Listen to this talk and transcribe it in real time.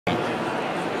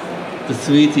The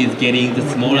sweet is getting the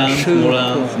smaller,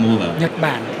 smaller, smaller. Nhật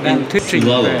Bản đang thuyết trình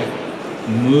về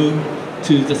move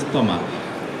to the stomach.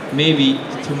 Maybe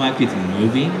stomach is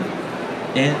moving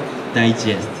and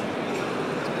digest.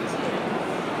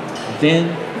 Then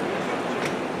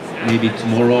maybe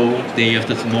tomorrow, day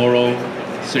after tomorrow,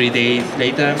 3 days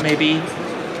later, maybe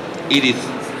it is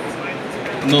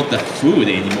not the food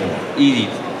anymore. It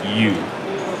is you.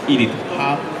 It is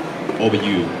part of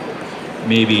you.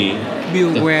 Maybe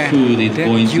the food is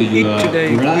going to your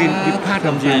blood.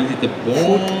 Sometimes it's the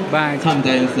bone,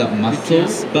 sometimes the muscle,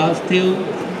 but still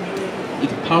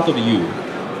it's part of you.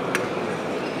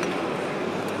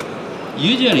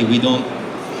 Usually we don't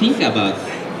think about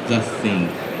that thing,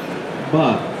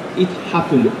 but it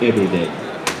happens every day.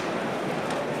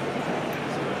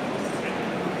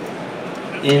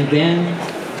 And then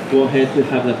go ahead to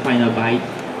have the final bite.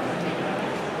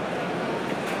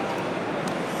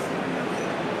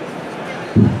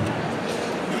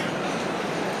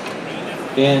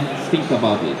 And think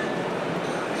about it.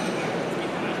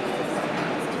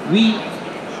 We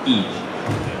eat.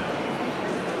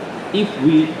 If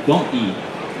we don't eat,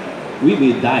 we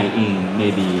will die in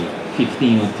maybe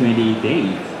 15 or 20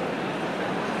 days.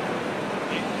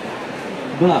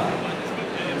 But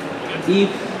if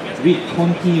we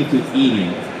continue to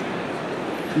eating,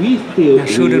 we still Nhà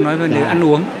sư đừng nói về nếu ăn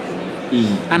uống.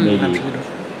 Ăn làm sao được?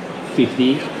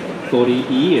 50, 40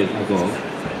 years ago.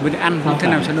 Vấn đề ăn thế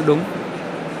nào cho nó đúng?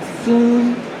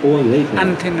 Soon or later,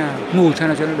 ăn thế nào, ngủ thế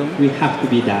nào cho nó đúng. We have to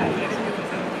be die.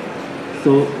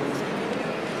 So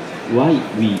why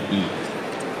we eat?